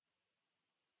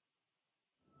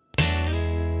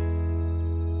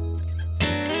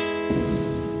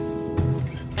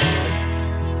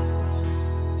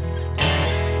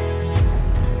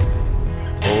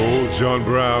John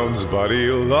Brown's body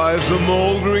lies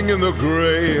a-mouldering in the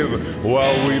grave,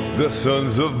 while weep the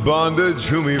sons of bondage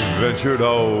whom he ventured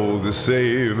all to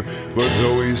save. But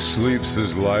though he sleeps,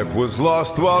 his life was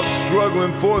lost while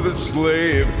struggling for the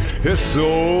slave. His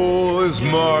soul is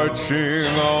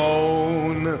marching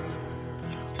on.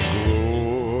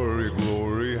 Glory,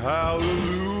 glory,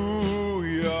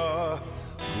 hallelujah.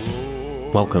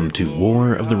 Glory, Welcome to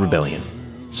War of the Rebellion,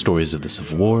 Stories of the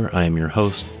Civil War. I am your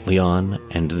host, Leon,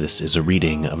 and this is a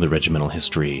reading of the regimental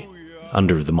history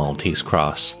under the Maltese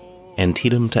Cross,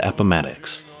 Antietam to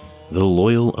Appomattox, the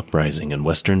Loyal Uprising in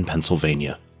Western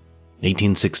Pennsylvania,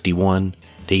 1861 to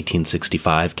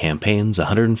 1865 campaigns,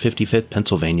 155th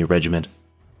Pennsylvania Regiment,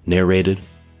 narrated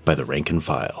by the rank and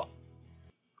file.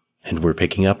 And we're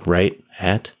picking up right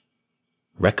at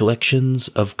Recollections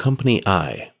of Company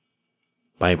I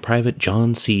by Private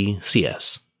John C.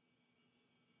 C.S.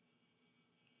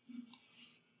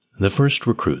 The first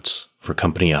recruits for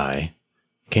Company I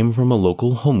came from a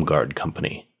local Home Guard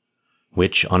company,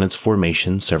 which, on its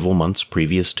formation several months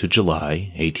previous to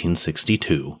July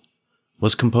 1862,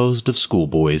 was composed of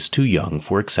schoolboys too young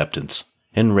for acceptance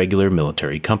in regular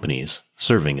military companies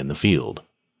serving in the field.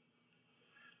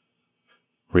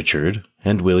 Richard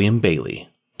and William Bailey,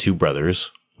 two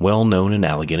brothers, well known in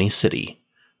Allegheny City,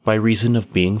 by reason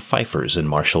of being fifers in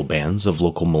martial bands of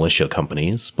local militia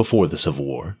companies before the Civil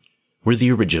War, were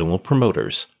the original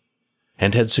promoters,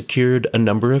 and had secured a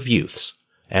number of youths,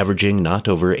 averaging not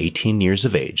over 18 years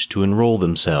of age, to enroll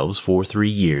themselves for 3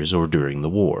 years or during the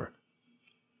war.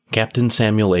 Captain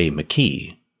Samuel A.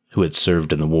 McKee, who had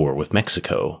served in the war with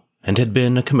Mexico, and had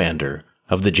been a commander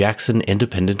of the Jackson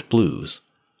Independent Blues,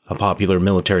 a popular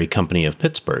military company of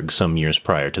Pittsburgh some years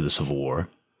prior to the Civil War,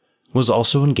 was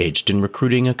also engaged in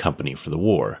recruiting a company for the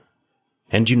war,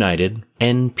 and united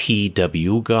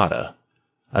N.P.W. Gotta,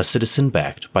 a citizen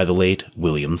backed by the late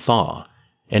William Thaw,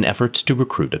 in efforts to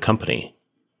recruit a company.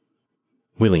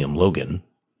 William Logan,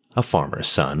 a farmer's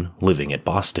son living at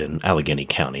Boston, Allegheny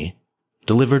County,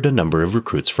 delivered a number of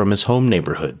recruits from his home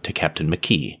neighborhood to Captain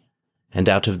McKee, and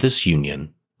out of this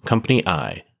union, Company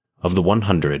I of the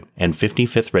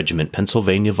 155th Regiment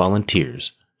Pennsylvania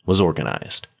Volunteers was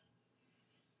organized.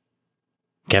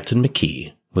 Captain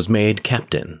McKee was made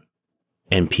captain,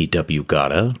 N.P.W.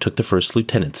 Gotta took the first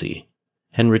lieutenancy,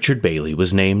 and Richard Bailey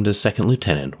was named as second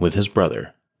lieutenant with his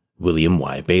brother, William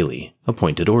Y. Bailey,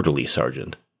 appointed orderly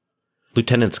sergeant.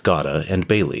 Lieutenants Gotta and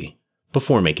Bailey,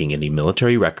 before making any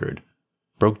military record,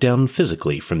 broke down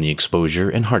physically from the exposure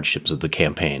and hardships of the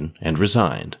campaign and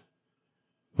resigned.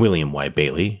 William Y.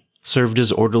 Bailey served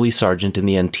as orderly sergeant in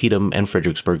the Antietam and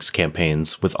Fredericksburg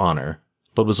campaigns with honor,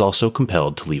 but was also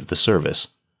compelled to leave the service,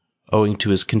 owing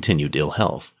to his continued ill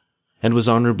health, and was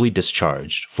honorably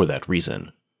discharged for that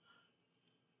reason.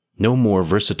 No more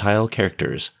versatile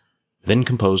characters then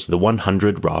composed the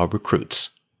 100 raw recruits,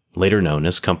 later known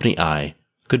as Company I,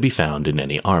 could be found in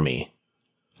any army.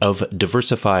 Of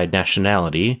diversified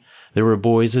nationality, there were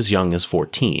boys as young as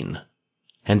 14,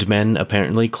 and men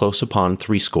apparently close upon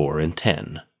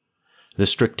 70. The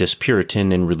strictest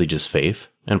Puritan in religious faith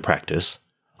and practice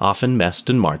often messed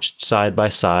and marched side by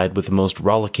side with the most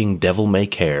rollicking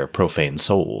devil-may-care profane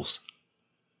souls.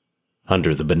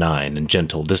 Under the benign and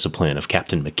gentle discipline of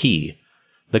Captain McKee,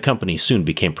 the company soon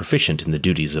became proficient in the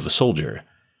duties of a soldier,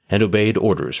 and obeyed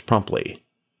orders promptly.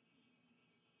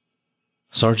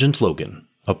 Sergeant Logan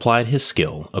applied his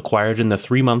skill acquired in the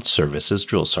 3-month service as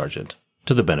drill sergeant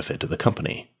to the benefit of the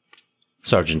company.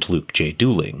 Sergeant Luke J.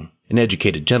 Dooling, an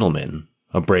educated gentleman,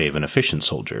 a brave and efficient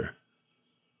soldier,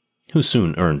 who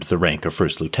soon earned the rank of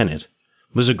first lieutenant,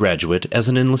 was a graduate as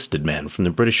an enlisted man from the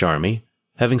British Army,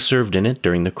 having served in it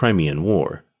during the Crimean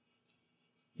War.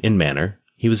 In manner,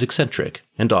 he was eccentric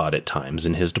and odd at times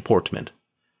in his deportment.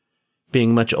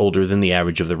 Being much older than the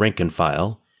average of the rank and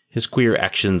file, his queer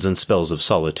actions and spells of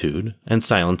solitude and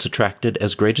silence attracted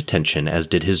as great attention as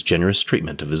did his generous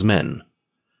treatment of his men.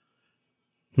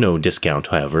 No discount,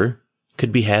 however,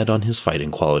 could be had on his fighting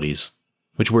qualities,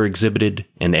 which were exhibited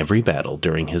in every battle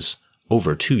during his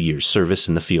over 2 years' service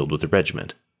in the field with the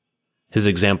regiment. His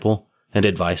example and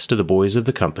advice to the boys of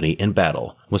the company in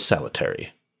battle was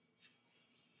salutary.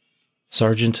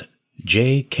 Sergeant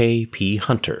J. K. P.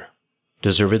 Hunter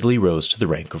deservedly rose to the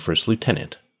rank of first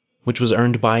lieutenant, which was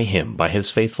earned by him by his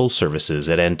faithful services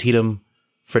at Antietam,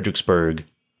 Fredericksburg,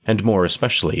 and more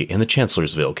especially in the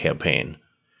Chancellorsville campaign,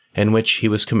 in which he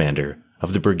was commander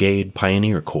of the Brigade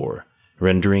Pioneer Corps,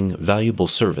 rendering valuable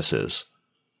services.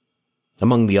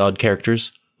 Among the odd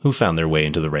characters who found their way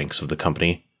into the ranks of the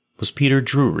company was Peter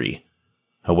Drury,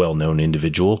 a well-known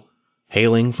individual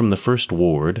hailing from the 1st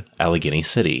Ward, Allegheny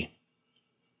City.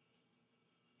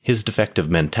 His defective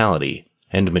mentality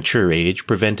and mature age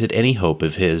prevented any hope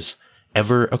of his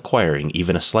ever acquiring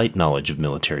even a slight knowledge of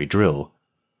military drill,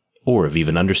 or of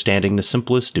even understanding the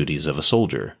simplest duties of a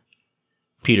soldier.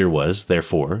 Peter was,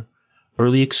 therefore,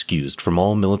 early excused from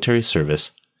all military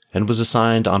service and was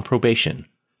assigned on probation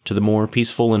to the more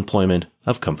peaceful employment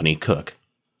of company cook.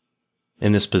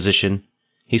 In this position,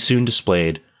 he soon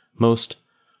displayed most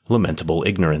lamentable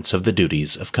ignorance of the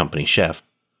duties of company chef.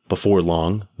 Before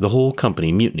long, the whole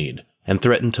company mutinied and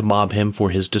threatened to mob him for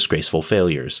his disgraceful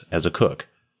failures as a cook,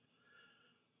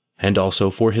 and also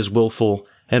for his willful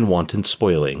and wanton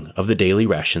spoiling of the daily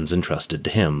rations entrusted to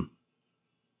him.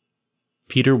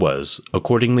 Peter was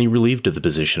accordingly relieved of the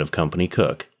position of company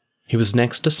cook. He was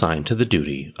next assigned to the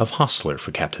duty of hostler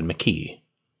for Captain McKee.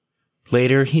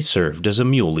 Later, he served as a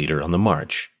mule leader on the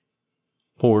march.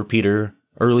 Poor Peter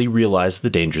early realized the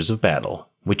dangers of battle,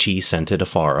 which he scented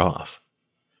afar off,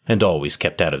 and always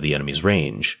kept out of the enemy's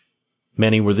range.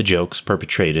 Many were the jokes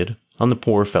perpetrated on the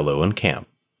poor fellow in camp,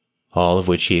 all of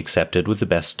which he accepted with the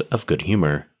best of good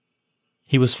humor.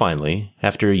 He was finally,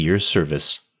 after a year's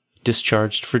service,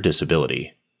 discharged for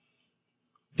disability.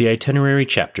 The itinerary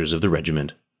chapters of the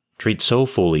regiment treat so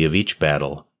fully of each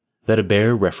battle that a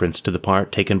bare reference to the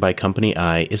part taken by Company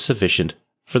I is sufficient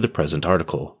for the present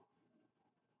article.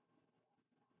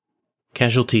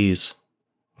 Casualties: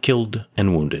 killed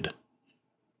and wounded.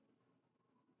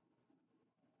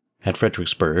 At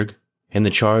Fredericksburg, in the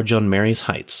charge on Mary's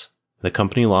Heights, the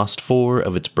company lost 4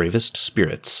 of its bravest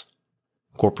spirits: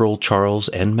 Corporal Charles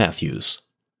N. Matthews,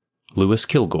 Lewis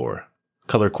Kilgore,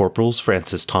 Color Corporals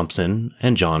Francis Thompson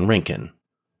and John Rankin,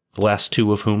 the last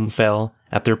 2 of whom fell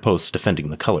at their posts defending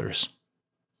the colors.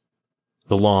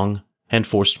 The long and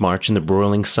forced march in the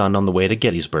broiling sun on the way to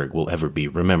Gettysburg will ever be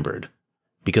remembered,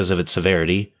 because of its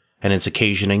severity and its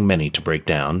occasioning many to break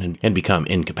down and become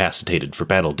incapacitated for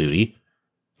battle duty.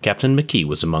 Captain McKee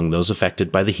was among those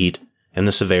affected by the heat and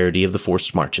the severity of the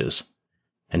forced marches,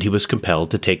 and he was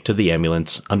compelled to take to the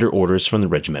ambulance under orders from the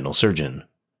regimental surgeon.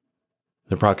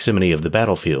 The proximity of the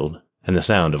battlefield and the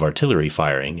sound of artillery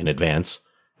firing in advance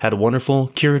had a wonderful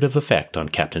curative effect on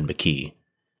Captain McKee.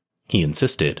 He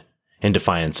insisted, in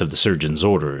defiance of the surgeon's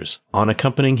orders, on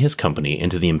accompanying his company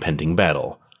into the impending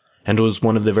battle, and was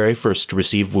one of the very first to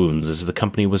receive wounds as the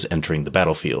company was entering the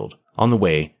battlefield, on the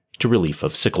way to relief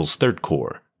of Sickles' 3rd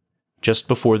Corps, just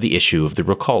before the issue of the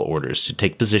recall orders to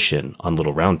take position on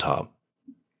Little Round Top.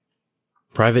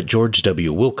 Private George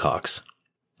W. Wilcox,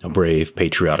 a brave,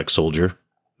 patriotic soldier,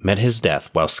 met his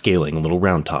death while scaling Little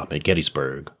Round Top at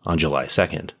Gettysburg on July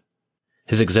 2nd.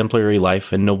 His exemplary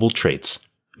life and noble traits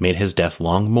made his death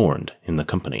long mourned in the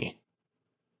company.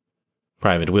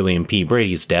 Private William P.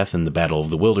 Brady's death in the Battle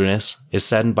of the Wilderness is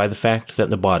saddened by the fact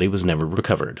that the body was never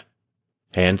recovered,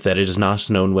 and that it is not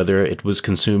known whether it was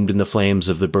consumed in the flames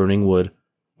of the burning wood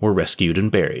or rescued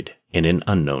and buried in an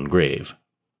unknown grave.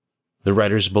 The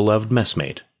writer's beloved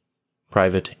messmate,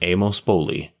 Private Amos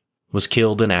Boley, was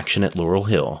killed in action at Laurel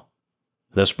Hill,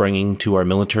 thus bringing to our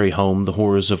military home the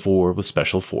horrors of war with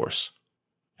special force.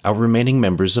 Our remaining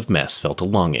members of mess felt a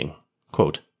longing,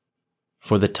 quote,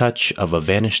 for the touch of a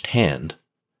vanished hand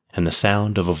and the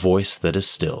sound of a voice that is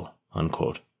still,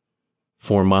 unquote,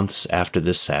 4 months after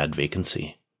this sad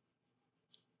vacancy.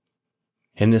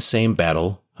 In this same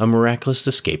battle, a miraculous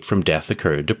escape from death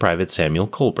occurred to Private Samuel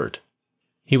Colbert.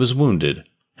 He was wounded,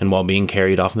 and while being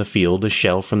carried off the field, a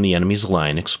shell from the enemy's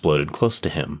line exploded close to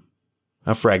him,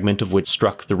 a fragment of which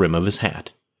struck the rim of his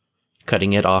hat,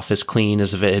 cutting it off as clean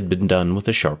as if it had been done with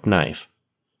a sharp knife.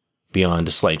 Beyond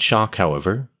a slight shock,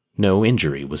 however, no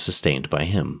injury was sustained by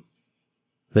him.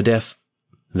 The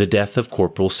death of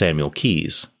Corporal Samuel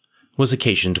Keyes was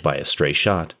occasioned by a stray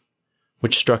shot,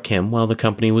 which struck him while the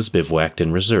company was bivouacked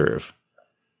in reserve,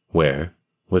 where,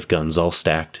 with guns all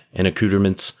stacked and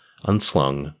accoutrements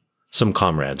unslung, some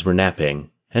comrades were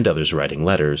napping and others writing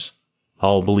letters,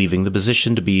 all believing the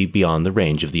position to be beyond the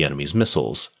range of the enemy's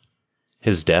missiles.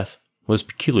 His death was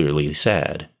peculiarly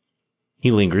sad.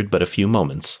 He lingered but a few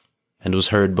moments, and was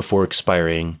heard before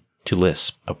expiring to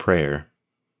lisp a prayer.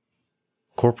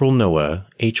 Corporal Noah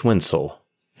H. Wenzel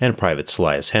and Private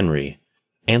Silas Henry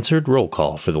answered roll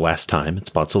call for the last time at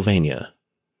Spotsylvania.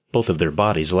 Both of their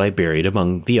bodies lie buried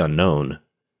among the unknown,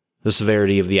 the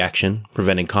severity of the action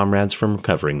preventing comrades from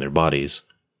recovering their bodies.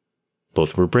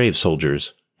 Both were brave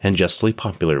soldiers, and justly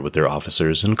popular with their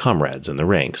officers and comrades in the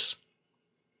ranks.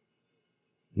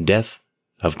 Death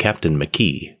of Captain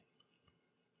McKee.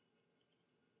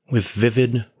 With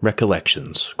vivid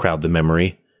recollections crowd the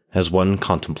memory as one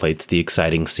contemplates the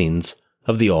exciting scenes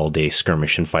of the all-day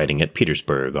skirmish and fighting at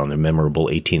Petersburg on the memorable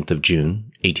 18th of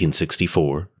June,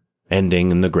 1864,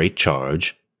 ending in the Great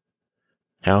Charge.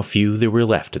 How few there were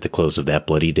left at the close of that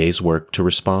bloody day's work to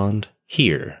respond,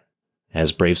 "Here,"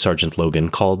 as brave Sergeant Logan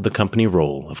called the company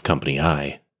roll of Company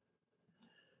I.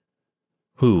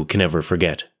 Who can ever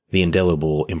forget the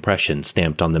indelible impression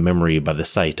stamped on the memory by the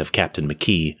sight of Captain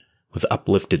McKee with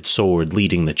uplifted sword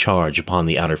leading the charge upon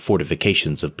the outer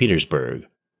fortifications of Petersburg?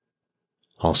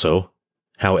 Also,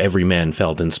 how every man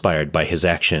felt inspired by his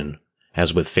action,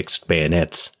 as with fixed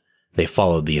bayonets, they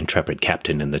followed the intrepid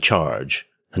captain in the charge,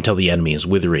 until the enemy's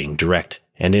withering, direct,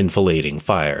 and enfilading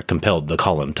fire compelled the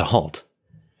column to halt,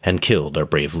 and killed our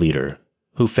brave leader,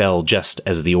 who fell just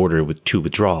as the order to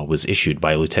withdraw was issued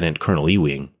by Lieutenant Colonel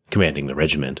Ewing, commanding the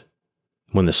regiment.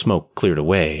 When the smoke cleared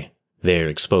away, there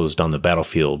exposed on the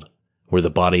battlefield were the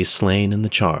bodies slain in the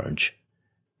charge: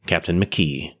 Captain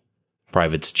McKee,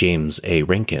 Privates James A.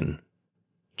 Rankin,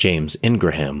 James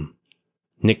Ingraham,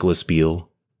 Nicholas Beale,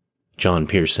 John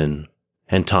Pearson,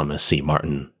 and Thomas C.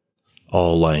 Martin,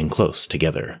 all lying close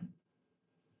together.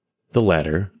 The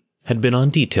latter had been on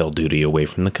detail duty away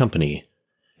from the company,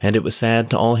 and it was sad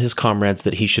to all his comrades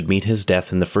that he should meet his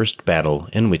death in the first battle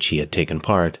in which he had taken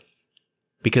part.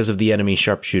 Because of the enemy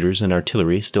sharpshooters and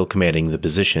artillery still commanding the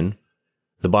position,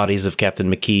 the bodies of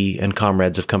Captain McKee and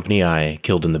comrades of Company I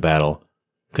killed in the battle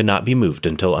could not be moved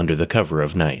until under the cover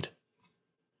of night.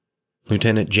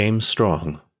 Lieutenant James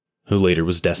Strong, who later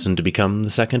was destined to become the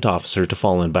second officer to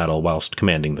fall in battle whilst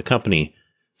commanding the company,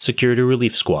 secured a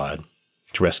relief squad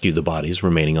to rescue the bodies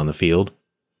remaining on the field.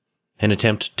 An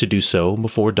attempt to do so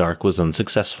before dark was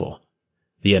unsuccessful,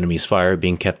 the enemy's fire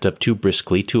being kept up too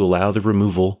briskly to allow the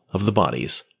removal of the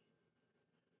bodies.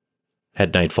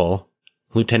 At nightfall,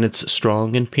 Lieutenants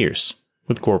Strong and Pierce,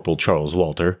 with Corporal Charles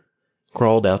Walter,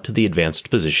 crawled out to the advanced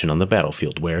position on the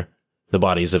battlefield where the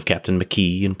bodies of Captain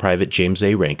McKee and Private James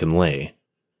A. Rankin lay.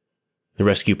 The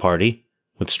rescue party,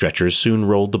 with stretchers, soon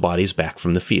rolled the bodies back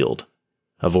from the field,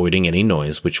 avoiding any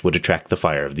noise which would attract the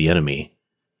fire of the enemy.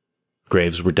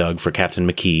 Graves were dug for Captain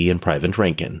McKee and Private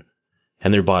Rankin,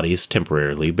 and their bodies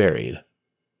temporarily buried.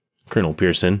 Colonel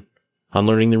Pearson, on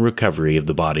learning the recovery of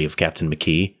the body of Captain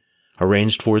McKee,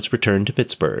 arranged for its return to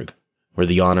Pittsburgh, where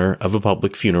the honor of a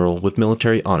public funeral with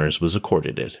military honors was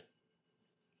accorded it.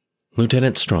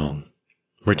 Lieutenant Strong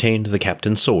retained the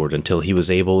captain's sword until he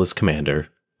was able as commander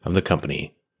of the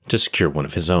company to secure one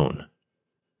of his own.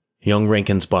 Young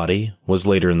Rankin's body was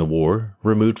later in the war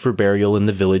removed for burial in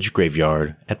the village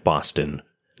graveyard at Boston,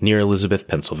 near Elizabeth,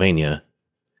 Pennsylvania.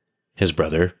 His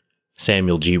brother,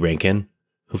 Samuel G. Rankin,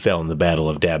 who fell in the Battle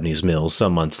of Dabney's Mills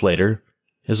some months later,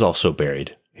 is also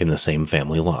buried in the same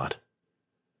family lot.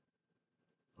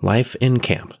 Life in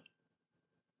camp.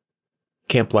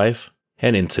 Camp life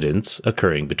and incidents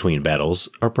occurring between battles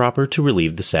are proper to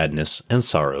relieve the sadness and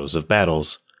sorrows of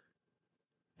battles.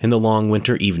 In the long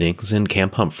winter evenings in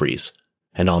Camp Humphreys,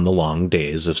 and on the long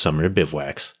days of summer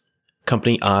bivouacs,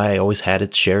 Company I always had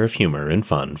its share of humor and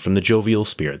fun from the jovial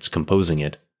spirits composing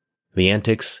it. The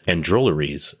antics and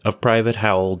drolleries of Private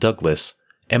Howell Douglas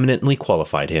eminently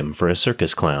qualified him for a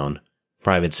circus clown.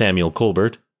 Private Samuel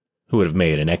Colbert, who would have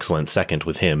made an excellent second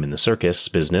with him in the circus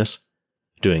business,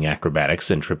 doing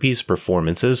acrobatics and trapeze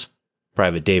performances,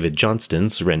 Private David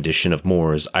Johnston's rendition of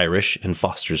Moore's Irish and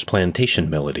Foster's Plantation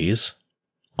melodies,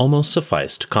 almost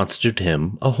sufficed to constitute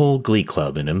him a whole glee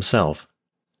club in himself.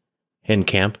 In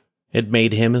camp, it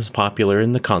made him as popular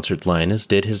in the concert line as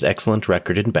did his excellent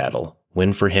record in battle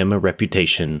win for him a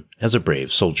reputation as a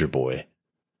brave soldier boy.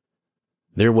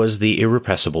 There was the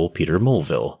irrepressible Peter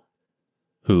Mulville,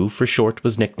 who for short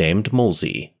was nicknamed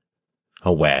Molesey,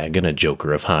 a wag and a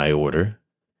joker of high order.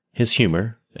 His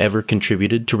humor ever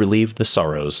contributed to relieve the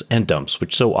sorrows and dumps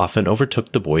which so often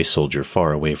overtook the boy soldier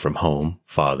far away from home,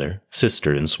 father,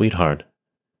 sister, and sweetheart.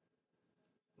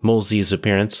 Molesey's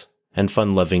appearance and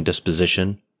fun-loving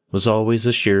disposition was always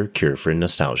a sure cure for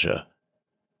nostalgia,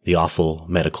 the awful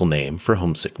medical name for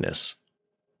homesickness.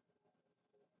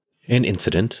 An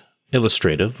incident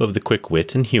illustrative of the quick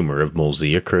wit and humor of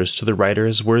Molesey occurs to the writer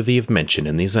as worthy of mention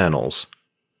in these annals.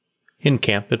 In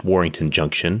camp at Warrington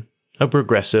Junction, a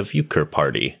progressive euchre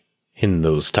party, in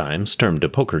those times termed a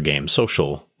poker game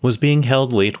social, was being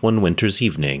held late one winter's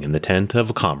evening in the tent of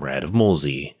a comrade of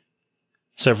Molesey.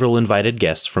 Several invited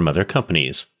guests from other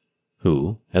companies,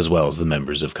 who, as well as the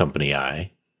members of Company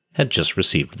I, had just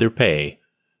received their pay,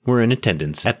 were in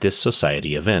attendance at this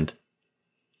society event.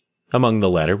 Among the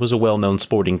latter was a well-known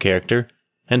sporting character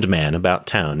and man about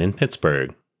town in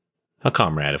Pittsburgh, a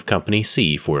comrade of Company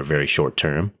C for a very short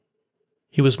term.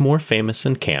 He was more famous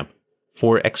in camp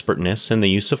for expertness in the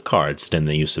use of cards than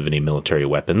the use of any military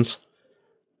weapons.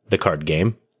 The card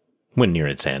game, when near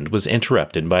its end, was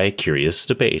interrupted by a curious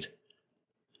debate.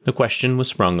 The question was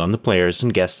sprung on the players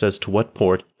and guests as to what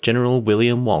port General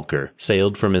William Walker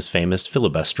sailed from his famous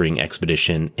filibustering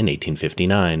expedition in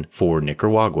 1859 for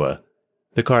Nicaragua.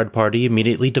 The card party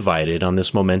immediately divided on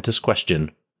this momentous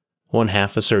question, one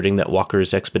half asserting that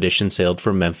Walker's expedition sailed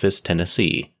from Memphis,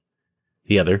 Tennessee,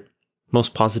 the other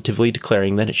most positively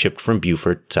declaring that it shipped from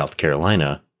Beaufort, South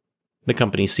Carolina. The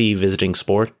Company C visiting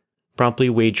sport promptly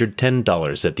wagered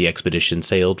 $10 that the expedition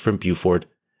sailed from Beaufort,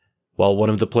 while one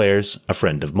of the players, a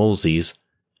friend of Molesey's,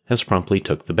 as promptly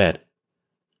took the bet,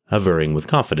 averring with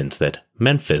confidence that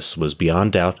Memphis was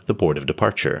beyond doubt the port of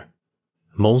departure.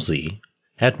 Molesey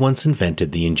had once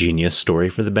invented the ingenious story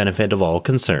for the benefit of all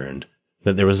concerned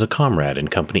that there was a comrade in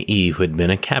Company E who had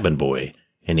been a cabin boy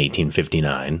in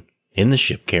 1859 in the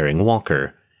ship carrying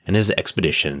Walker and his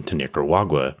expedition to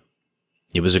Nicaragua.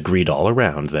 It was agreed all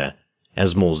around that,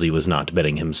 as Molesey was not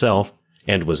betting himself,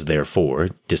 and was therefore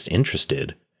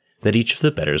disinterested, that each of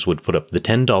the bettors would put up the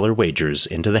 $10 wagers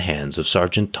into the hands of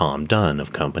Sergeant Tom Dunn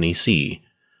of Company C,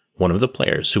 one of the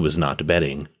players who was not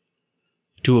betting.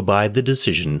 To abide the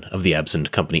decision of the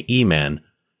absent Company E man,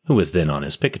 who was then on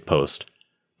his picket post,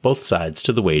 both sides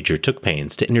to the wager took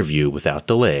pains to interview without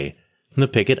delay the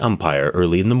picket umpire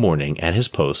early in the morning at his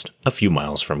post a few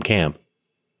miles from camp.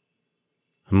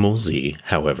 Molesey,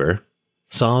 however,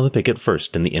 saw the picket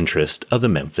first in the interest of the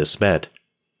Memphis bet.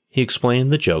 He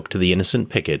explained the joke to the innocent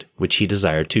picket which he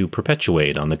desired to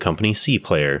perpetuate on the Company C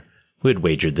player who had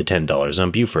wagered the $10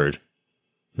 on Beaufort.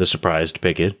 The surprised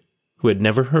picket, who had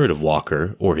never heard of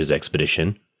Walker or his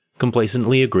expedition,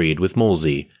 complacently agreed with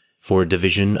Molesey for a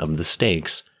division of the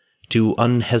stakes, to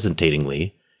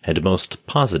unhesitatingly and most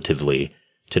positively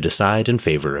to decide in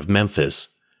favor of Memphis.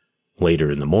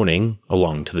 Later in the morning,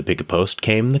 along to the picket post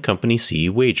came the Company C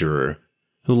wagerer,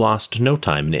 who lost no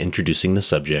time in introducing the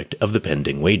subject of the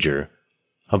pending wager.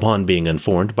 Upon being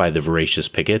informed by the voracious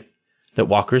picket that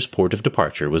Walker's port of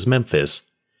departure was Memphis,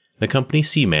 the Company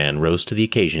C man rose to the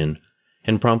occasion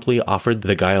and promptly offered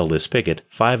the guileless picket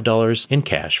 $5 in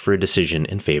cash for a decision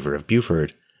in favor of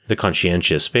Beaufort. The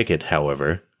conscientious picket,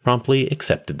 however, promptly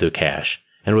accepted the cash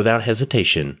and without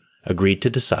hesitation agreed to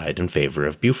decide in favor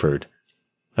of Beaufort.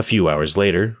 A few hours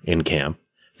later, in camp,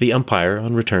 the umpire,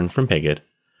 on return from picket,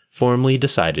 formally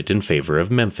decided in favor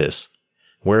of Memphis,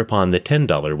 whereupon the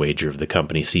 $10 wager of the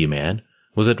Company C man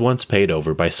was at once paid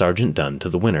over by Sergeant Dunn to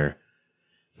the winner.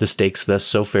 The stakes thus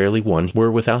so fairly won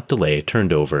were without delay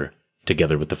turned over,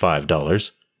 together with the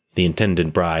 $5, the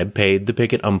intended bribe paid the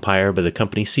picket umpire by the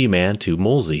Company C man to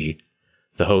Molesey,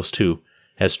 the host who,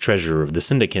 as treasurer of the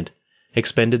syndicate,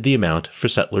 expended the amount for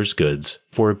settlers' goods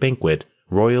for a banquet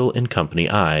royal in Company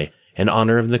I in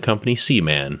honor of the Company C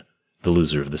man, the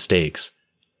loser of the stakes.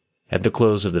 At the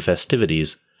close of the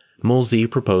festivities, Molesey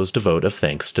proposed a vote of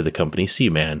thanks to the Company C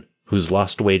man, whose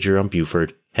lost wager on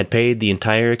Beaufort had paid the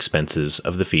entire expenses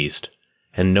of the feast,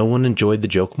 and no one enjoyed the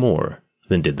joke more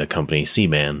than did the Company C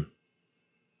man.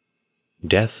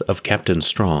 Death of Captain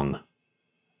Strong.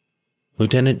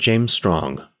 Lieutenant James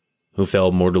Strong, who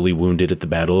fell mortally wounded at the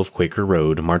Battle of Quaker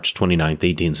Road, March 29,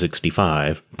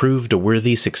 1865, proved a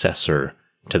worthy successor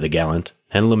to the gallant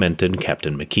and lamented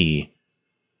Captain McKee.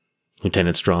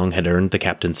 Lieutenant Strong had earned the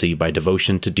captaincy by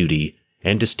devotion to duty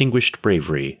and distinguished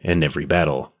bravery in every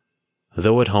battle.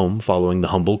 Though at home following the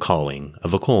humble calling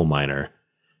of a coal miner,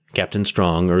 Captain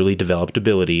Strong early developed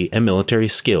ability and military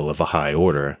skill of a high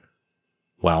order.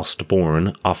 Whilst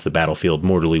borne off the battlefield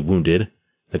mortally wounded,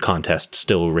 the contest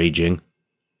still raging,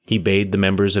 he bade the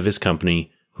members of his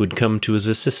company who had come to his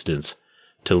assistance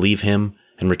to leave him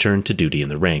and return to duty in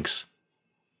the ranks,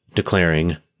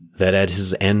 declaring that as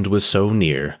his end was so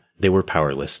near, they were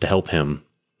powerless to help him.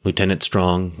 Lieutenant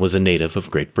Strong was a native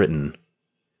of Great Britain.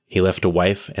 He left a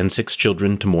wife and 6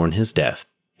 children to mourn his death.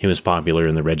 He was popular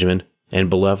in the regiment and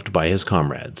beloved by his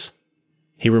comrades.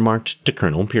 He remarked to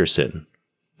Colonel Pearson,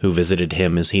 who visited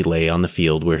him as he lay on the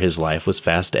field where his life was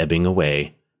fast ebbing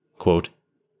away, quote,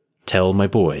 "Tell my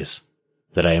boys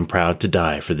that I am proud to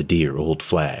die for the dear old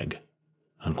flag."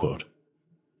 Unquote.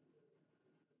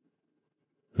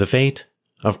 The fate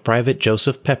of Private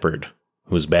Joseph Peppard,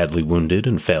 who was badly wounded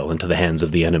and fell into the hands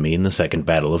of the enemy in the Second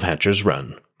Battle of Hatcher's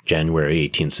Run, January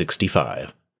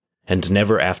 1865, and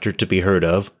never after to be heard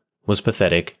of, was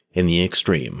pathetic in the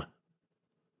extreme.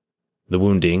 The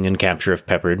wounding and capture of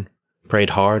Peppard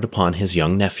preyed hard upon his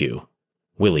young nephew,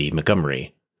 Willie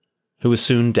Montgomery, who was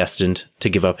soon destined to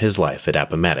give up his life at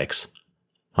Appomattox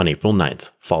on April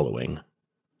 9th following.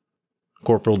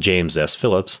 Corporal James S.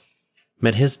 Phillips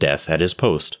met his death at his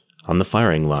post on the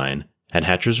firing line at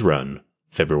Hatcher's Run,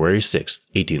 February 6,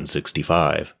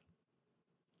 1865.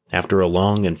 After a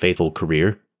long and faithful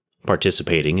career,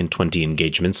 participating in 20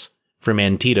 engagements, from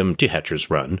Antietam to Hatcher's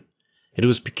Run, it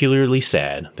was peculiarly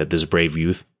sad that this brave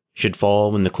youth should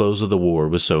fall when the close of the war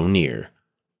was so near.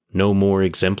 No more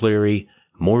exemplary,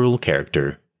 moral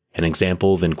character and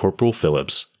example than Corporal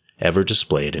Phillips ever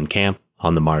displayed in camp,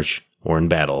 on the march, or in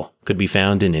battle could be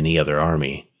found in any other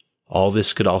army. All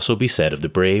this could also be said of the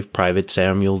brave Private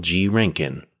Samuel G.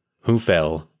 Rankin, who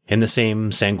fell in the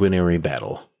same sanguinary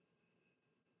battle.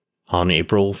 On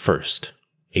April 1st,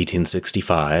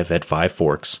 1865, at Five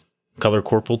Forks, Color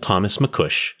Corporal Thomas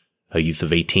McCush, a youth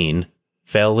of 18,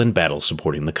 fell in battle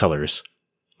supporting the colors.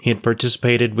 He had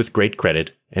participated with great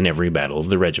credit in every battle of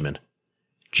the regiment.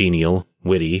 Genial,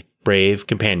 witty, brave,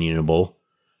 companionable,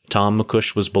 Tom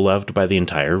McCush was beloved by the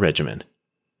entire regiment.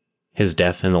 His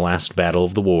death in the last battle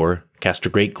of the war cast a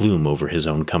great gloom over his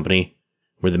own company,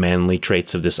 where the manly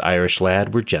traits of this Irish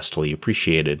lad were justly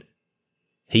appreciated.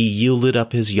 He yielded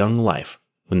up his young life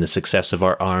when the success of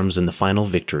our arms and the final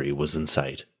victory was in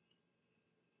sight.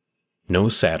 No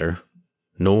sadder,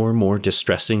 nor more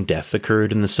distressing death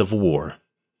occurred in the Civil War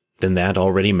than that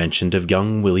already mentioned of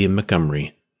young William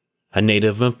Montgomery, a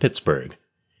native of Pittsburgh,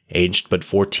 aged but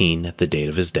 14 at the date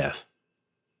of his death.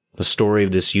 The story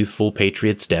of this youthful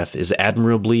patriot's death is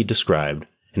admirably described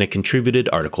in a contributed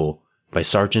article by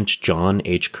Sergeant John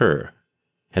H. Kerr,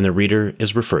 and the reader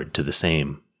is referred to the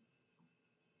same.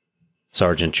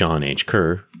 Sergeant John H.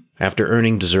 Kerr, after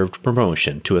earning deserved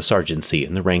promotion to a sergeancy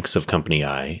in the ranks of Company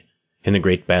I, in the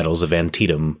great battles of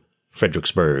Antietam,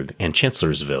 Fredericksburg, and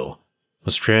Chancellorsville,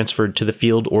 was transferred to the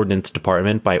Field Ordnance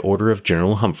Department by order of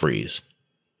General Humphreys.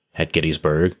 At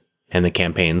Gettysburg, and the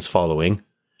campaigns following,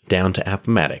 down to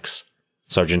Appomattox,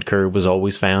 Sergeant Kerr was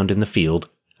always found in the field,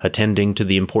 attending to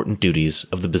the important duties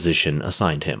of the position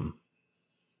assigned him.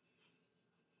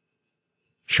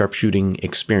 Sharpshooting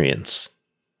experience.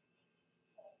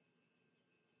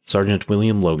 Sergeant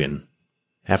William Logan,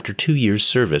 after 2 years'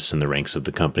 service in the ranks of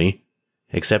the company,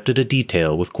 accepted a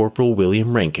detail with Corporal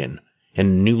William Rankin in a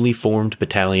newly formed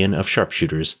battalion of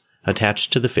sharpshooters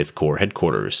attached to the 5th Corps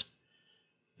headquarters.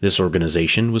 This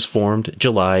organization was formed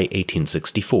July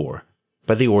 1864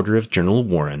 by the order of General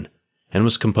Warren and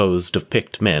was composed of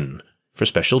picked men for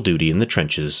special duty in the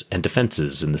trenches and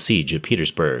defenses in the siege of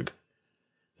Petersburg.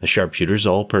 The sharpshooters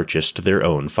all purchased their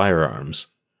own firearms.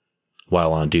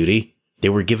 While on duty, they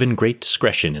were given great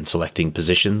discretion in selecting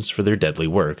positions for their deadly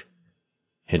work.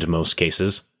 In most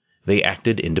cases, they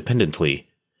acted independently,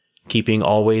 keeping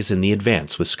always in the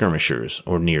advance with skirmishers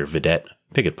or near vidette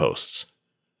picket posts.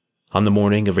 On the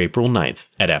morning of April 9th,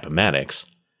 at Appomattox,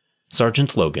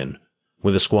 Sergeant Logan,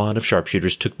 with a squad of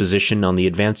sharpshooters, took position on the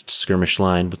advanced skirmish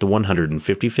line with the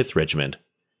 155th Regiment.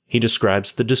 He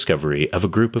describes the discovery of a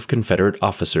group of Confederate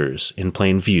officers in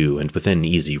plain view and within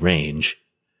easy range.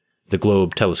 The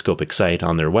globe telescopic sight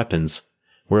on their weapons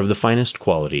were of the finest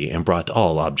quality and brought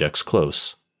all objects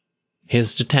close.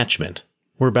 His detachment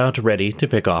were about ready to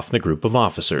pick off the group of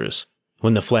officers,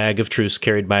 when the flag of truce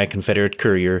carried by a Confederate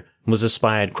courier was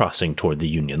espied crossing toward the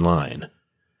Union line.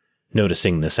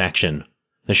 Noticing this action,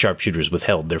 the sharpshooters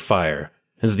withheld their fire,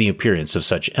 as the appearance of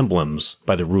such emblems,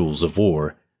 by the rules of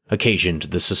war, occasioned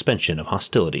the suspension of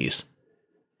hostilities.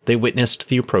 They witnessed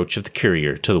the approach of the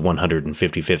courier to the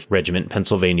 155th Regiment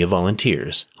Pennsylvania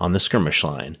Volunteers on the skirmish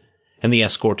line, and the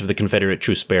escort of the Confederate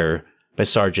truce-bearer by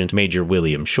Sergeant Major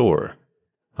William Shore,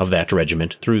 of that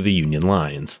regiment through the Union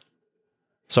lines.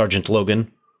 Sergeant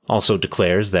Logan also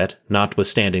declares that,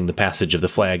 notwithstanding the passage of the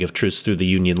flag of truce through the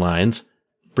Union lines,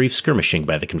 brief skirmishing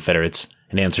by the Confederates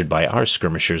and answered by our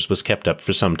skirmishers was kept up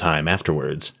for some time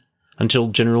afterwards, until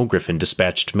General Griffin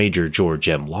dispatched Major George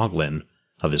M. Laughlin,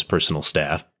 of his personal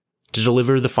staff, to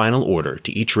deliver the final order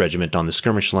to each regiment on the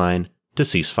skirmish line to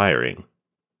cease firing.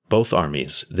 Both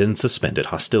armies then suspended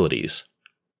hostilities.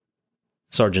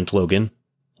 Sergeant Logan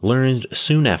learned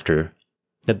soon after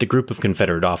that the group of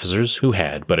Confederate officers who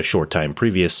had, but a short time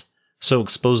previous, so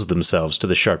exposed themselves to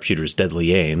the sharpshooters'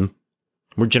 deadly aim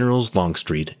were Generals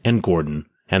Longstreet and Gordon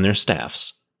and their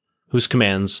staffs, whose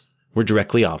commands were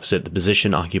directly opposite the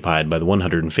position occupied by the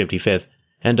 155th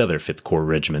and other 5th Corps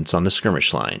regiments on the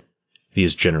skirmish line.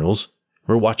 These generals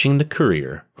were watching the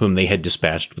courier whom they had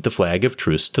dispatched with the flag of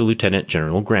truce to Lieutenant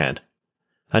General Grant,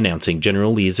 announcing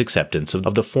General Lee's acceptance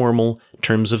of the formal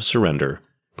terms of surrender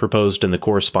proposed in the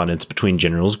correspondence between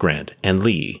Generals Grant and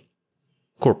Lee.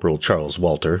 Corporal Charles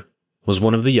Walter was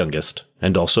one of the youngest,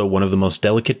 and also one of the most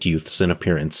delicate youths in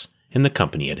appearance, in the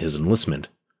company at his enlistment.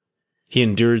 He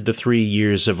endured the 3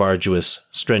 years of arduous,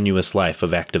 strenuous life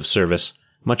of active service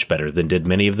much better than did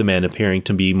many of the men appearing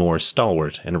to be more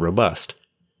stalwart and robust.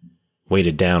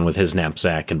 Weighted down with his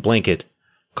knapsack and blanket,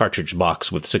 cartridge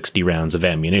box with 60 rounds of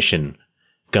ammunition,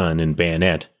 gun and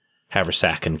bayonet,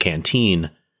 haversack and canteen,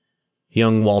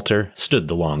 Young Walter stood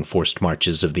the long forced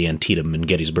marches of the Antietam and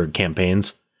Gettysburg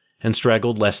campaigns, and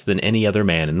straggled less than any other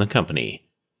man in the company.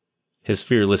 His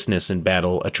fearlessness in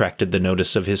battle attracted the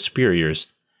notice of his superiors,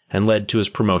 and led to his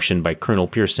promotion by Colonel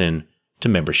Pearson to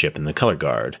membership in the color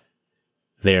guard.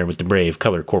 There, with the brave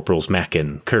color corporals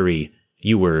Mackin, Curry,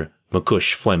 Ewer,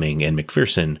 McCush, Fleming, and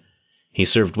McPherson, he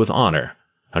served with honor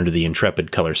under the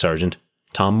intrepid color sergeant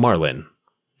Tom Marlin,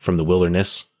 from the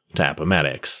Wilderness to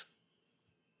Appomattox.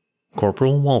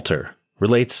 Corporal Walter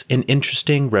relates an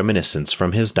interesting reminiscence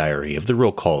from his diary of the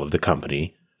roll call of the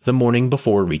company the morning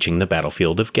before reaching the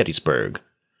battlefield of Gettysburg,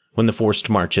 when the forced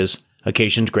marches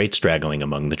occasioned great straggling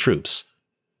among the troops.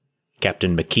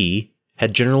 Captain McKee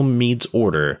had General Meade's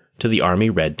order to the army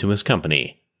read to his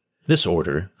company. This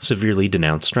order severely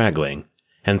denounced straggling,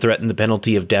 and threatened the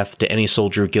penalty of death to any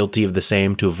soldier guilty of the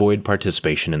same to avoid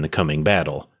participation in the coming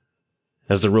battle.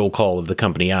 As the roll call of the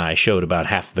Company I showed about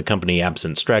half of the company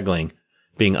absent straggling,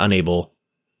 being unable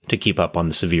to keep up on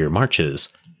the severe marches,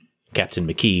 Captain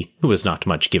McKee, who was not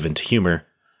much given to humor,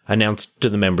 announced to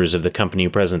the members of the company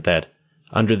present that,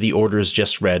 under the orders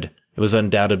just read, it was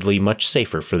undoubtedly much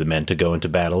safer for the men to go into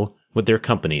battle with their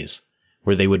companies,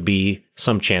 where they would be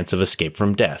some chance of escape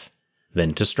from death,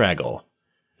 than to straggle,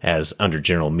 as, under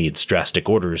General Meade's drastic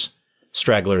orders,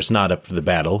 stragglers not up for the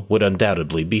battle would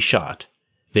undoubtedly be shot,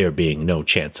 there being no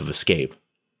chance of escape.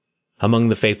 Among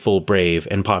the faithful, brave,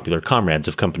 and popular comrades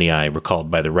of Company I recalled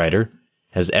by the writer,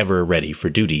 as ever ready for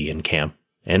duty in camp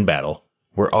and battle,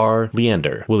 were R.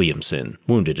 Leander Williamson,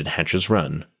 wounded at Hatcher's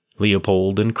Run,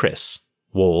 Leopold and Chris,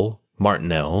 Wool,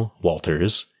 Martinell,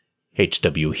 Walters, H.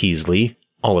 W. Heasley,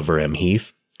 Oliver M.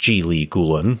 Heath, G. Lee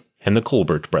Goulon, and the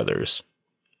Colbert brothers.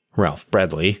 Ralph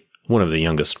Bradley, one of the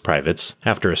youngest privates,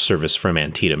 after a service from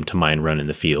Antietam to Mine Run in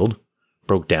the field,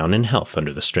 broke down in health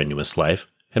under the strenuous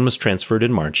life, and was transferred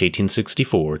in March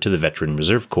 1864 to the Veteran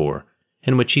Reserve Corps,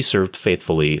 in which he served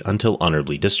faithfully until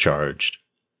honorably discharged.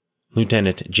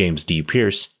 Lieutenant James D.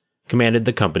 Pierce commanded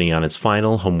the company on its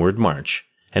final homeward march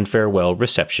and farewell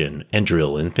reception and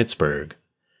drill in Pittsburgh,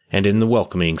 and in the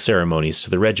welcoming ceremonies to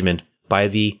the regiment by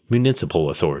the municipal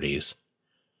authorities.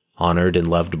 Honored and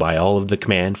loved by all of the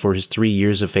command for his 3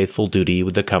 years of faithful duty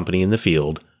with the company in the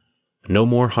field, no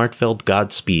more heartfelt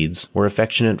Godspeeds or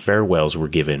affectionate farewells were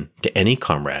given to any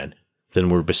comrade than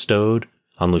were bestowed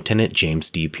on Lieutenant James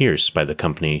D. Pierce by the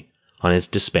company on its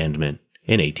disbandment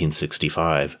in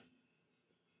 1865.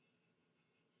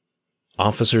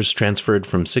 Officers transferred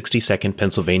from 62nd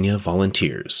Pennsylvania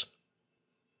Volunteers.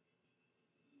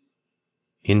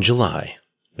 In July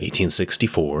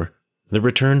 1864, the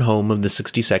return home of the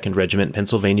 62nd Regiment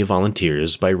Pennsylvania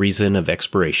Volunteers by reason of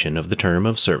expiration of the term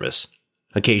of service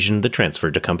occasioned the transfer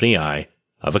to Company I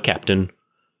of a captain,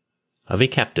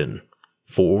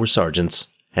 4 sergeants,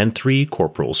 and 3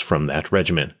 corporals from that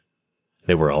regiment.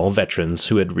 They were all veterans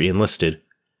who had re-enlisted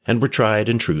and were tried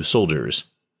and true soldiers.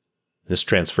 This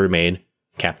transfer made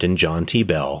Captain John T.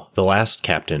 Bell the last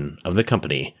captain of the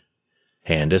company,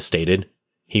 and, as stated,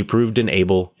 he proved an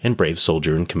able and brave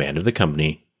soldier in command of the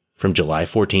company from July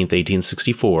 14,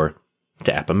 1864,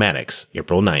 to Appomattox,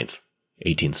 April 9,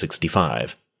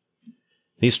 1865.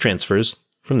 These transfers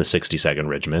from the 62nd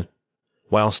Regiment,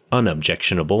 whilst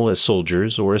unobjectionable as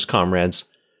soldiers or as comrades,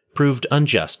 proved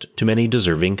unjust to many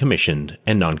deserving commissioned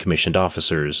and non-commissioned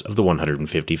officers of the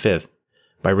 155th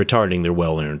by retarding their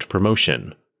well-earned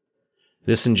promotion.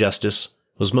 This injustice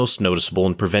was most noticeable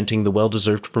in preventing the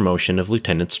well-deserved promotion of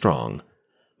Lieutenant Strong,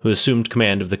 who assumed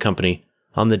command of the company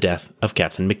on the death of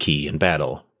Captain McKee in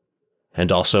battle,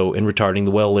 and also in retarding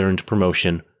the well-earned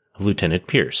promotion of Lieutenant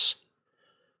Pierce.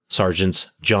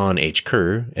 Sergeants John H.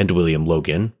 Kerr and William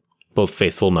Logan, both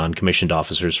faithful non-commissioned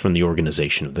officers from the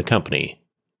organization of the company.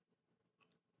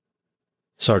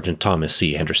 Sergeant Thomas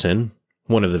C. Anderson,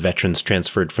 one of the veterans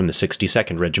transferred from the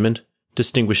 62nd Regiment,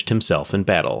 distinguished himself in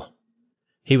battle.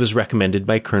 He was recommended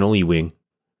by Colonel Ewing,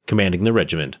 commanding the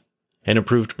regiment, and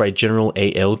approved by General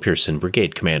A. L. Pearson,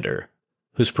 brigade commander,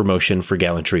 whose promotion for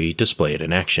gallantry displayed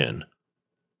in action.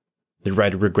 The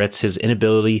writer regrets his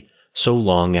inability so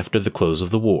long after the close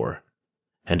of the war,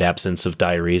 and absence of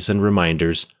diaries and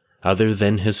reminders other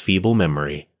than his feeble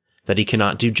memory, that he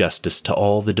cannot do justice to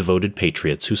all the devoted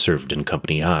patriots who served in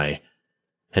Company I,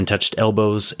 and touched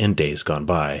elbows in days gone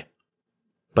by.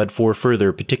 But for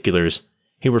further particulars,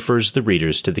 he refers the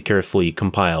readers to the carefully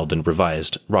compiled and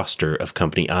revised roster of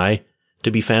Company I to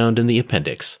be found in the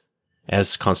appendix,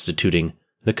 as constituting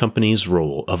the company's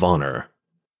roll of honor.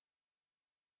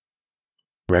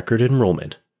 Record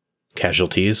enrollment,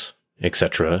 casualties,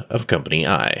 etc. of Company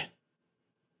I.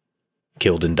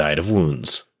 Killed and died of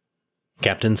wounds.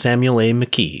 Captain Samuel A.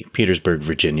 McKee, Petersburg,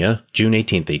 Virginia, June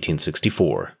 18,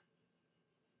 1864.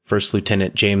 First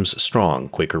Lieutenant James Strong,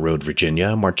 Quaker Road,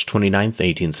 Virginia, March 29,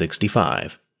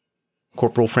 1865.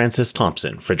 Corporal Francis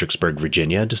Thompson, Fredericksburg,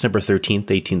 Virginia, December 13,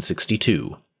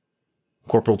 1862.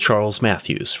 Corporal Charles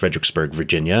Matthews, Fredericksburg,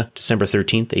 Virginia, December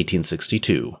 13,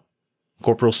 1862.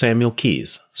 Corporal Samuel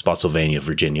Keyes, Spotsylvania,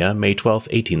 Virginia, May 12,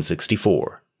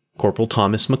 1864. Corporal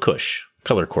Thomas McCush,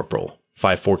 Color Corporal,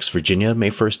 Five Forks, Virginia, May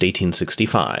 1,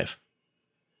 1865.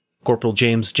 Corporal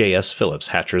James J.S. Phillips,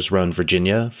 Hatcher's Run,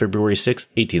 Virginia, February 6,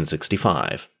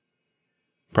 1865.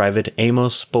 Private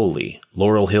Amos Boley,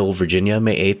 Laurel Hill, Virginia,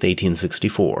 May 8,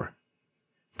 1864.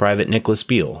 Private Nicholas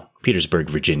Beale, Petersburg,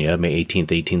 Virginia, May 18,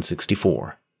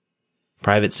 1864.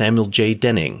 Private Samuel J.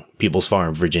 Denning, Peoples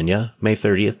Farm, Virginia, May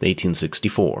 30,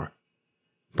 1864.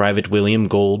 Private William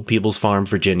Gold, Peoples Farm,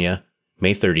 Virginia,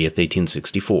 May 30,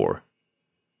 1864.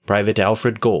 Private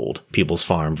Alfred Gold, Peoples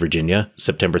Farm, Virginia,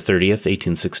 September 30,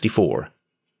 1864.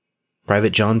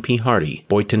 Private John P. Hardy,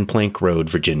 Boynton Plank Road,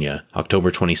 Virginia,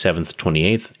 October 27,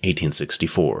 28,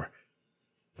 1864.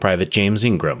 Private James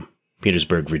Ingram,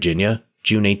 Petersburg, Virginia,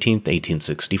 June 18,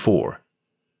 1864.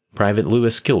 Private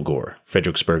Louis Kilgore,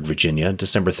 Fredericksburg, Virginia,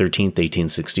 December 13,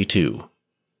 1862.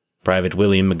 Private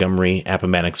William Montgomery,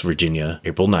 Appomattox, Virginia,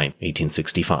 April 9,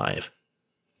 1865.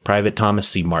 Private Thomas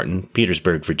C. Martin,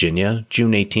 Petersburg, Virginia,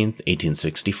 June 18,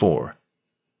 1864.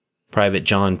 Private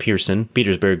John Pearson,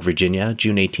 Petersburg, Virginia,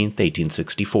 June 18,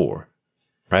 1864.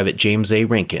 Private James A.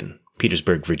 Rankin,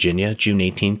 Petersburg, Virginia, June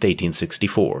 18,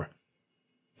 1864.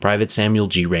 Private Samuel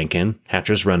G. Rankin,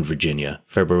 Hatcher's Run, Virginia,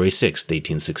 February 6,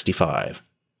 1865.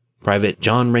 Private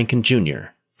John Rankin,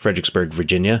 Jr., Fredericksburg,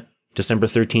 Virginia, December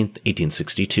 13,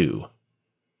 1862.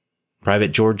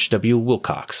 Private George W.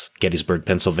 Wilcox, Gettysburg,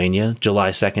 Pennsylvania,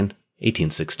 July 2,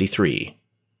 1863.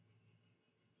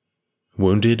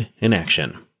 Wounded in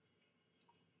Action.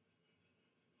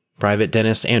 Private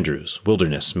Dennis Andrews,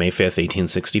 Wilderness, May 5,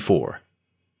 1864.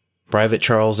 Private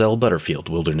Charles L. Butterfield,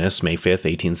 Wilderness, May 5,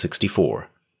 1864.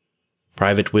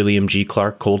 Private William G.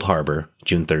 Clark, Cold Harbor,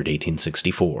 June 3,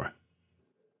 1864.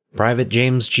 Private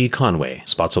James G. Conway,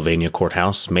 Spotsylvania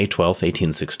Courthouse, May 12,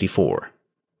 1864.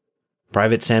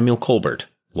 Private Samuel Colbert,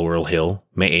 Laurel Hill,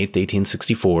 May 8,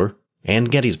 1864, and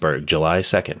Gettysburg, July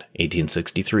 2,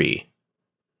 1863.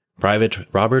 Private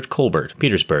Robert Colbert,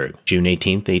 Petersburg, June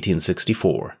 18,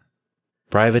 1864.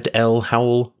 Private L.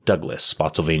 Howell Douglas,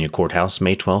 Spotsylvania Courthouse,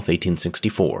 May 12,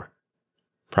 1864.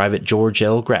 Private George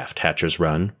L. Graft, Hatcher's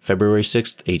Run, February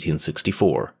 6,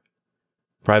 1864.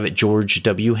 Private George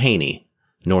W. Haney,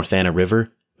 North Anna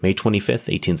River, May 25,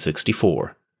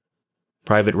 1864.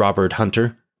 Private Robert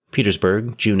Hunter,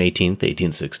 Petersburg, June 18,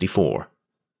 1864.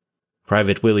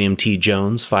 Private William T.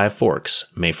 Jones, Five Forks,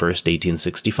 May 1,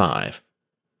 1865.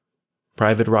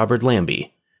 Private Robert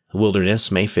Lambie,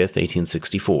 Wilderness, May 5,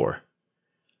 1864.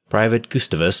 Private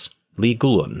Gustavus Lee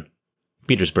Gullun,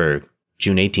 Petersburg,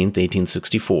 June 18,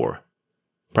 1864.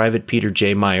 Private Peter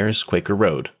J. Myers, Quaker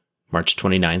Road, March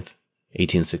 29,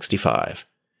 1865.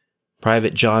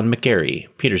 Private John McGarry,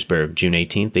 Petersburg, June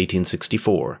 18,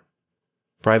 1864.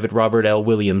 Private Robert L.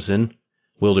 Williamson,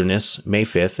 Wilderness, May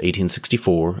 5,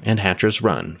 1864, and Hatcher's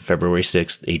Run, February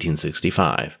 6,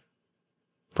 1865.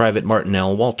 Private Martin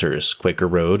L. Walters, Quaker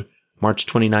Road, March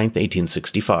 29,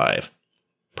 1865.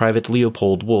 Private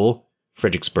Leopold Wool,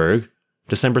 Fredericksburg,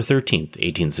 December 13,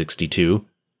 1862.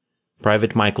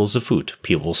 Private Michael Zafut,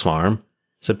 Peoples Farm,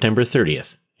 September 30,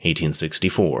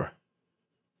 1864.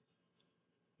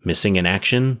 Missing in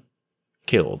action,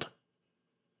 killed.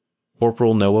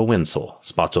 Corporal Noah Wenzel,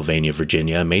 Spotsylvania,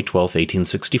 Virginia, May 12,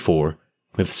 1864,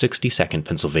 with 62nd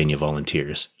Pennsylvania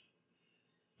Volunteers.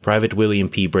 Private William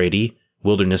P. Brady,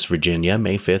 Wilderness, Virginia,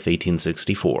 May 5,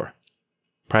 1864.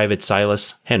 Private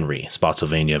Silas Henry,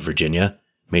 Spotsylvania, Virginia,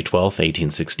 May 12,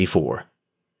 1864.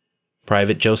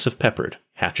 Private Joseph Peppard,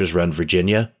 Hatcher's Run,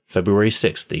 Virginia, February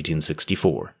 6,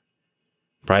 1864.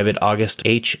 Private August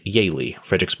H. Yaley,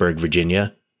 Fredericksburg,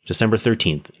 Virginia, December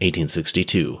 13,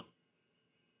 1862.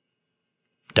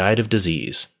 Died of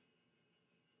disease.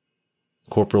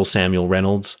 Corporal Samuel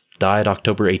Reynolds, died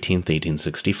October 18,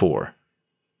 1864.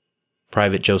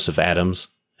 Private Joseph Adams,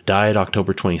 died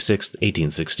October 26,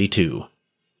 1862.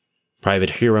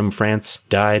 Private Hiram France,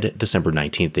 died December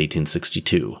 19,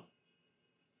 1862.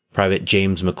 Private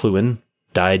James McLuhan,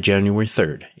 died January 3,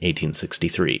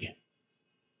 1863.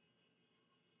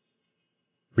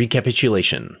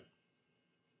 Recapitulation.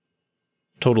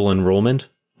 Total enrollment,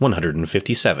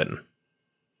 157.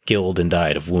 Killed and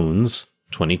died of wounds,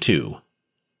 22.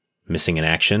 Missing in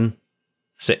action,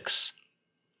 6.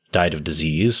 Died of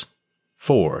disease,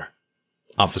 4.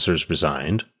 Officers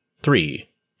resigned, 3.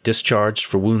 Discharged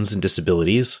for wounds and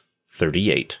disabilities,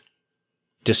 38.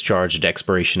 Discharged at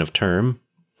expiration of term,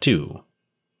 2.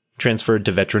 Transferred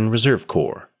to Veteran Reserve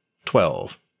Corps,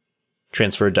 12.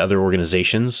 Transferred to other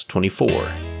organizations,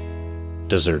 24.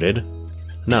 Deserted,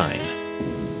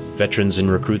 9. Veterans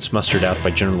and recruits mustered out by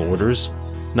general orders,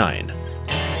 9.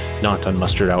 Not on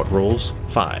mustered out rolls,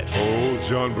 5.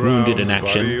 Wounded in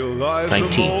action,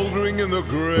 19.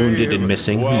 Wounded and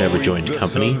missing who never joined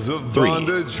company, 3.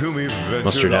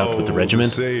 Mustered out with the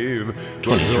regiment,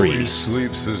 23. And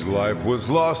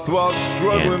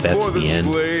that's the end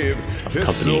of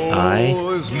Company I.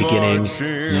 Beginning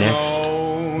next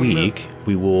week,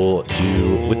 we will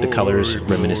do With the Colors,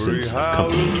 Reminiscence of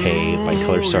Company K by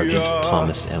Color Sergeant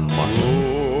Thomas M. Martin.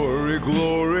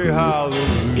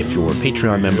 If you're a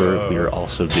Patreon member, we are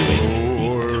also doing the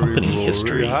company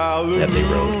history that they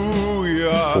wrote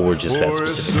for just that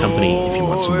specific company. If you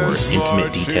want some more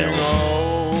intimate details,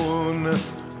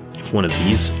 if one of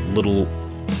these little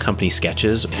company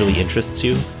sketches really interests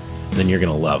you, then you're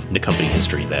going to love the company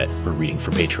history that we're reading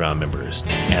for Patreon members,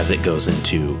 as it goes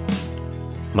into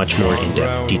much more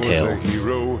in-depth detail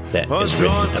that is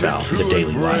written about the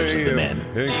daily lives of the men.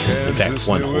 In fact,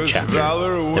 one whole chapter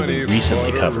that we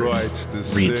recently covered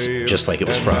reads just like it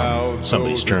was from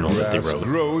somebody's journal that they wrote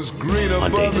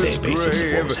on a day-to-day basis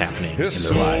of what was happening in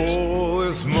their lives.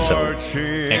 So,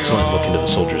 excellent look into the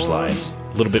soldiers' lives. A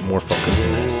little bit more focused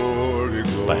than this,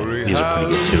 but these are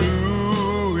pretty good too.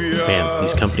 Man,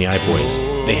 these Company I boys,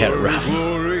 they had it rough,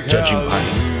 judging by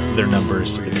their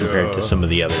numbers compared to some of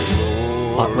the others.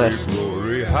 A lot less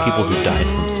people who died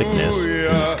from sickness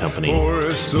in this company,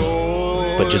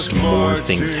 but just more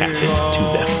things happened to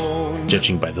them,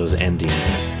 judging by those ending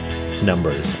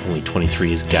numbers. Only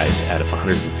 23 guys out of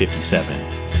 157.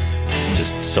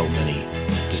 Just so many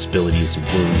disabilities and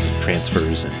wounds and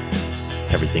transfers and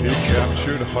everything else going on.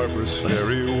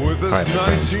 Alright, my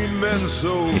friends,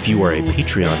 if you are a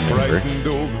Patreon member,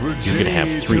 you're going to have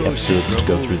 3 episodes to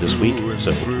go through this week,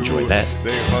 so enjoy that.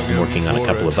 I'm working on a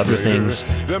couple of other things. I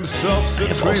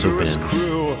have also been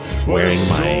wearing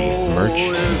my merch.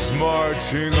 I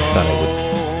thought I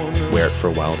would wear it for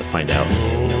a while to find out,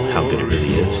 how good it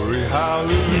really is. And I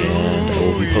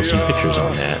will be posting pictures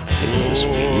on that, I think, this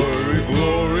week,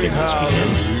 maybe this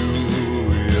weekend,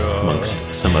 amongst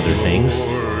some other things.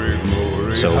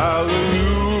 So,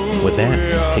 with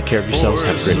that, take care of yourselves,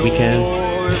 have a great weekend.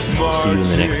 See you in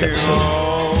the next episode.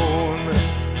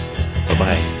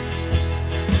 Bye-bye.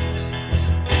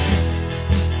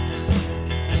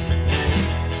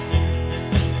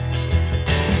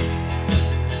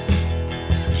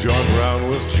 John Brown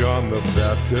was John the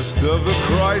Baptist, of the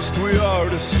Christ we are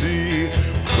to see.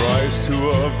 Christ who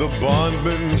of the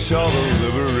bondman shall the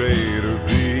liberator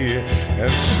be.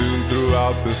 And soon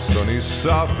throughout the sunny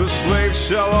south the slaves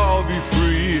shall all be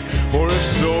free, for his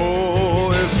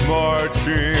soul is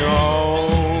marching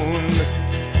on.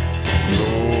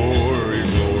 Glory,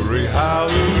 glory,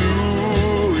 hallelujah.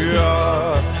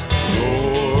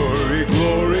 Glory,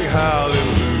 glory,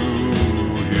 hallelujah.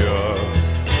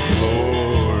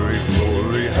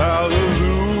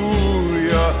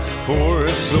 Hallelujah, for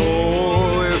his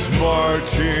soul is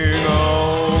marching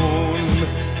on.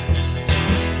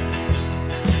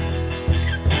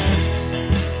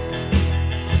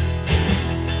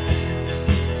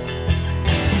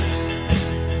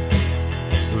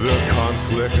 The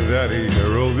conflict that he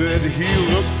heralded, he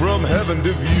looked from heaven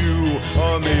to view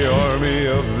on the army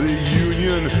of the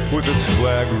Union with its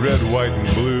flag red, white, and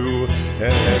blue.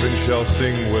 And heaven shall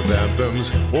sing with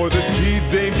anthems o'er the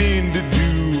deed they mean to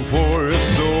do, for his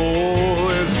soul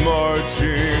is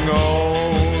marching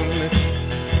on.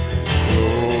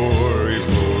 Glory,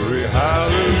 glory,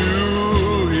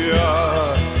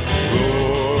 hallelujah.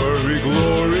 Glory,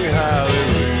 glory,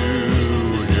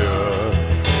 hallelujah.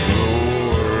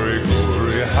 Glory,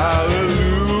 glory,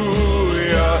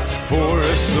 hallelujah. For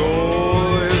his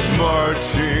soul is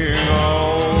marching on.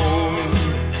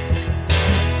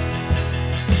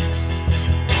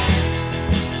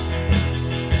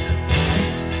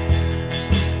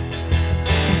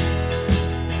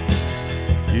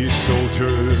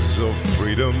 Soldiers of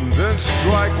freedom, then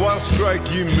strike while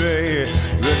strike ye may,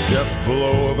 the death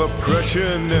blow of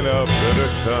oppression in a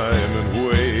better time and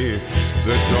way.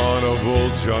 The dawn of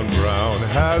old John Brown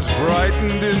has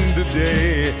brightened in the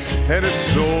day, and his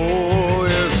soul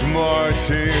is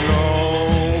marching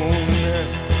on.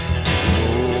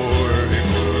 Glory,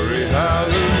 glory,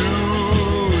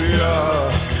 hallelujah.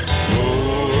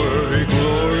 Glory,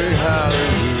 glory, hallelujah.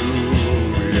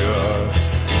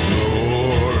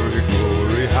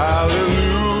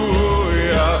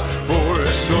 Hallelujah, for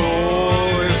his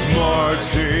soul is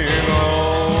marching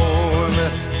on.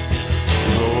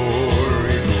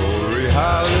 Glory, glory,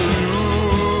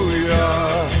 hallelujah.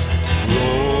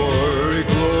 Glory,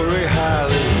 glory,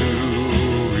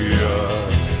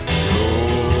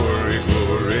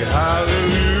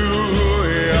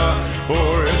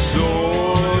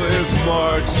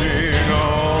 marching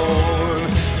on,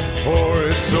 for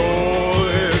his soul